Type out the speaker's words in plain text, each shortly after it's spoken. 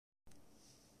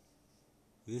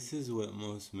This is what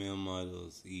most male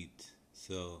models eat,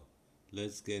 so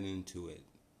let's get into it.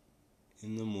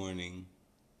 In the morning,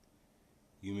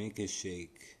 you make a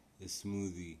shake, a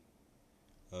smoothie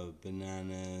of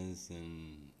bananas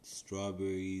and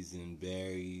strawberries and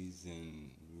berries and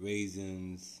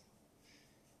raisins,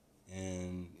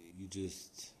 and you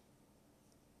just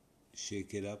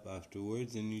shake it up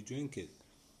afterwards and you drink it.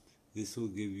 This will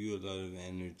give you a lot of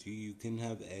energy. You can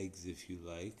have eggs if you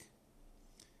like,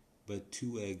 but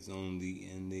 2 eggs only,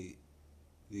 and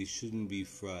they shouldn't be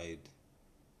fried.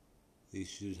 They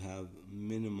should have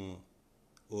minimal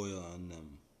oil on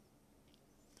them.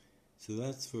 So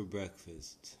that's for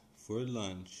breakfast. For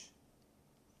lunch,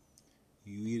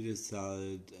 you eat a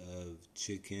salad of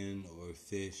chicken or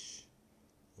fish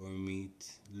or meat,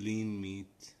 lean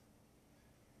meat,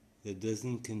 that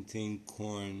doesn't contain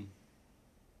corn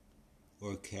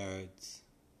or carrots.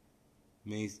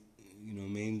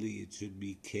 Mainly it should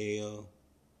be kale,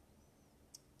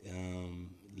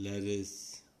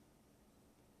 lettuce,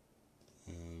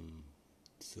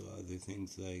 so other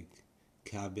things like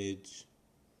cabbage.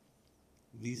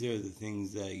 These are the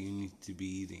things that you need to be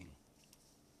eating.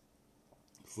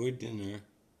 For dinner,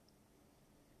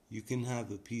 you can have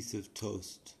a piece of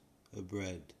toast, a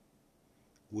bread,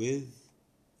 with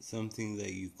something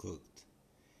that you cooked.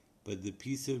 But the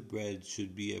piece of bread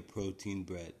should be a protein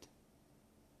bread.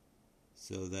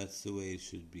 So that's the way it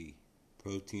should be.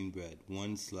 Protein bread,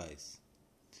 1 slice.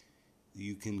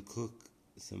 You can cook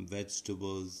some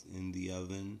vegetables in the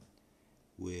oven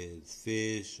with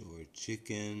fish or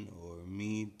chicken or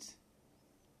meat,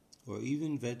 or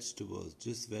even vegetables.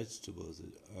 Just vegetables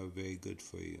are very good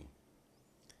for you.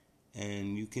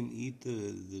 And you can eat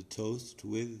the toast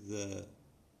with the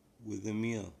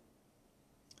meal.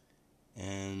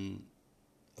 And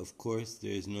of course,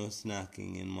 there is no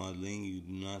snacking in modeling. You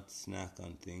do not snack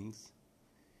on things.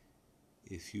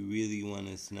 If you really want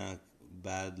to snack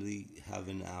badly, have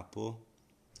an apple.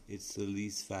 It's the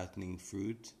least fattening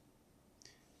fruit.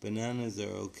 Bananas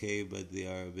are okay, but they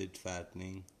are a bit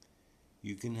fattening.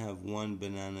 You can have 1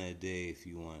 banana a day if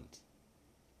you want.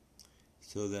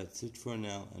 So that's it for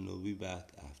now, and we'll be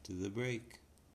back after the break.